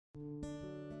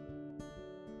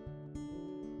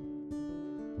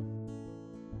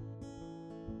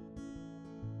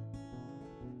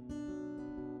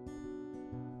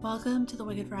Welcome to the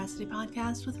Wicked Veracity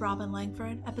Podcast with Robin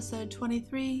Langford, episode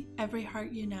 23, Every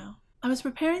Heart You Know. I was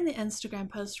preparing the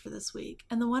Instagram post for this week,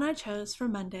 and the one I chose for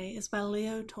Monday is by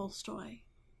Leo Tolstoy.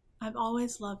 I've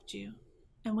always loved you,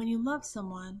 and when you love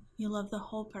someone, you love the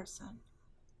whole person,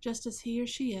 just as he or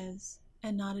she is,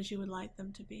 and not as you would like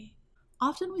them to be.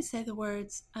 Often we say the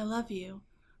words, I love you,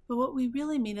 but what we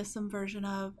really mean is some version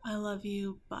of, I love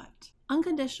you, but.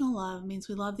 Unconditional love means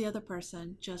we love the other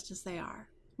person just as they are.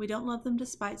 We don't love them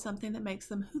despite something that makes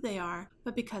them who they are,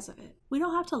 but because of it. We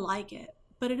don't have to like it,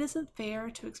 but it isn't fair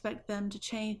to expect them to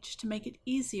change to make it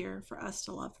easier for us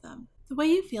to love them. The way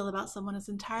you feel about someone is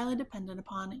entirely dependent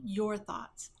upon your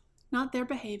thoughts, not their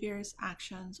behaviors,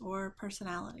 actions, or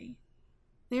personality.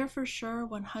 They are for sure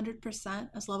 100%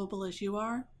 as lovable as you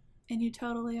are, and you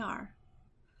totally are.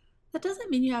 That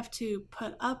doesn't mean you have to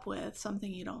put up with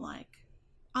something you don't like.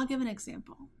 I'll give an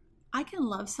example. I can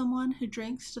love someone who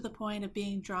drinks to the point of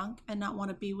being drunk and not want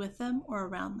to be with them or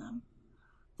around them.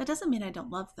 That doesn't mean I don't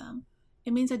love them.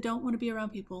 It means I don't want to be around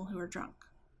people who are drunk.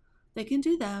 They can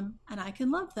do them, and I can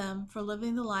love them for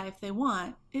living the life they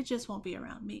want. It just won't be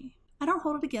around me. I don't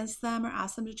hold it against them or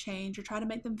ask them to change or try to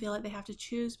make them feel like they have to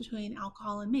choose between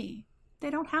alcohol and me. They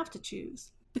don't have to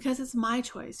choose, because it's my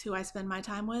choice who I spend my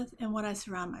time with and what I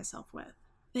surround myself with.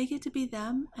 They get to be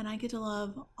them, and I get to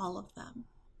love all of them.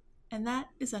 And that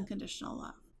is unconditional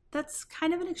love. That's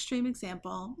kind of an extreme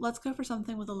example. Let's go for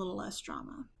something with a little less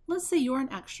drama. Let's say you're an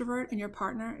extrovert and your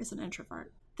partner is an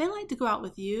introvert. They like to go out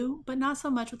with you, but not so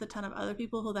much with a ton of other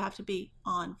people who they have to be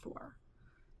on for.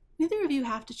 Neither of you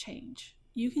have to change.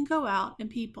 You can go out and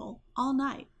people all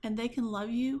night, and they can love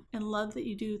you and love that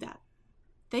you do that.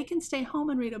 They can stay home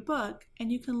and read a book,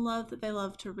 and you can love that they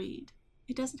love to read.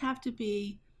 It doesn't have to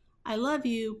be, I love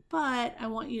you, but I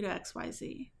want you to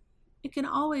XYZ. It can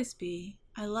always be,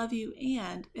 I love you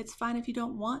and it's fine if you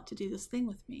don't want to do this thing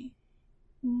with me.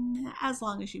 As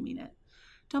long as you mean it.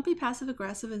 Don't be passive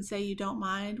aggressive and say you don't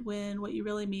mind when what you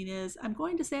really mean is, I'm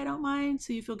going to say I don't mind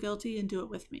so you feel guilty and do it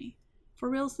with me. For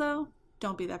reals though,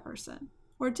 don't be that person.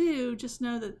 Or do, just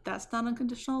know that that's not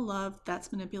unconditional love,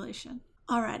 that's manipulation.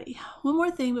 Alrighty, one more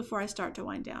thing before I start to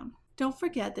wind down. Don't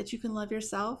forget that you can love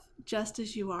yourself just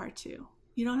as you are too.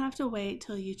 You don't have to wait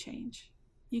till you change.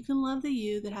 You can love the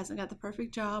you that hasn't got the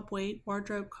perfect job, weight,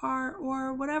 wardrobe, car,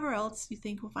 or whatever else you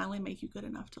think will finally make you good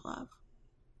enough to love.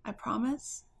 I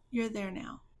promise you're there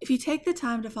now. If you take the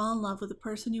time to fall in love with the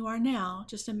person you are now,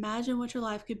 just imagine what your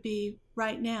life could be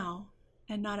right now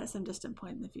and not at some distant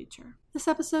point in the future. This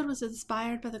episode was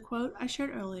inspired by the quote I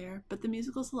shared earlier, but the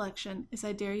musical selection is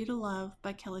I Dare You to Love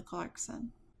by Kelly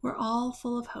Clarkson. We're all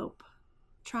full of hope,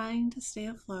 trying to stay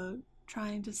afloat,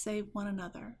 trying to save one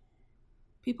another.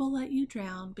 People let you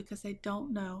drown because they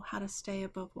don't know how to stay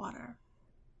above water.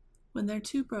 When they're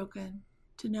too broken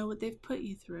to know what they've put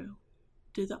you through,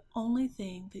 do the only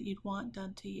thing that you'd want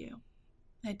done to you.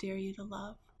 I dare you to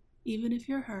love, even if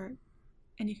you're hurt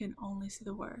and you can only see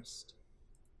the worst.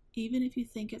 Even if you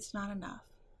think it's not enough,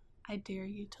 I dare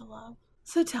you to love.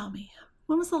 So tell me,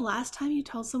 when was the last time you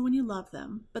told someone you love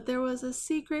them, but there was a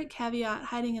secret caveat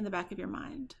hiding in the back of your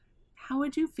mind? How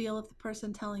would you feel if the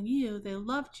person telling you they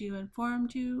loved you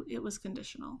informed you it was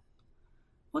conditional?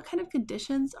 What kind of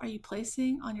conditions are you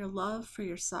placing on your love for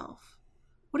yourself?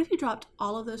 What if you dropped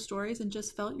all of those stories and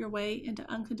just felt your way into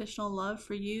unconditional love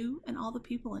for you and all the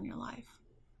people in your life?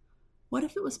 What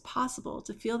if it was possible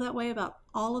to feel that way about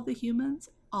all of the humans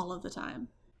all of the time?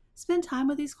 Spend time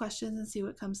with these questions and see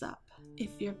what comes up.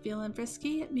 If you're feeling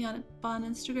frisky, hit me on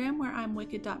Instagram where I'm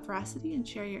wicked.veracity and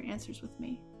share your answers with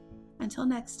me. Until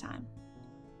next time,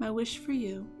 my wish for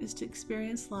you is to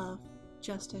experience love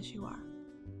just as you are.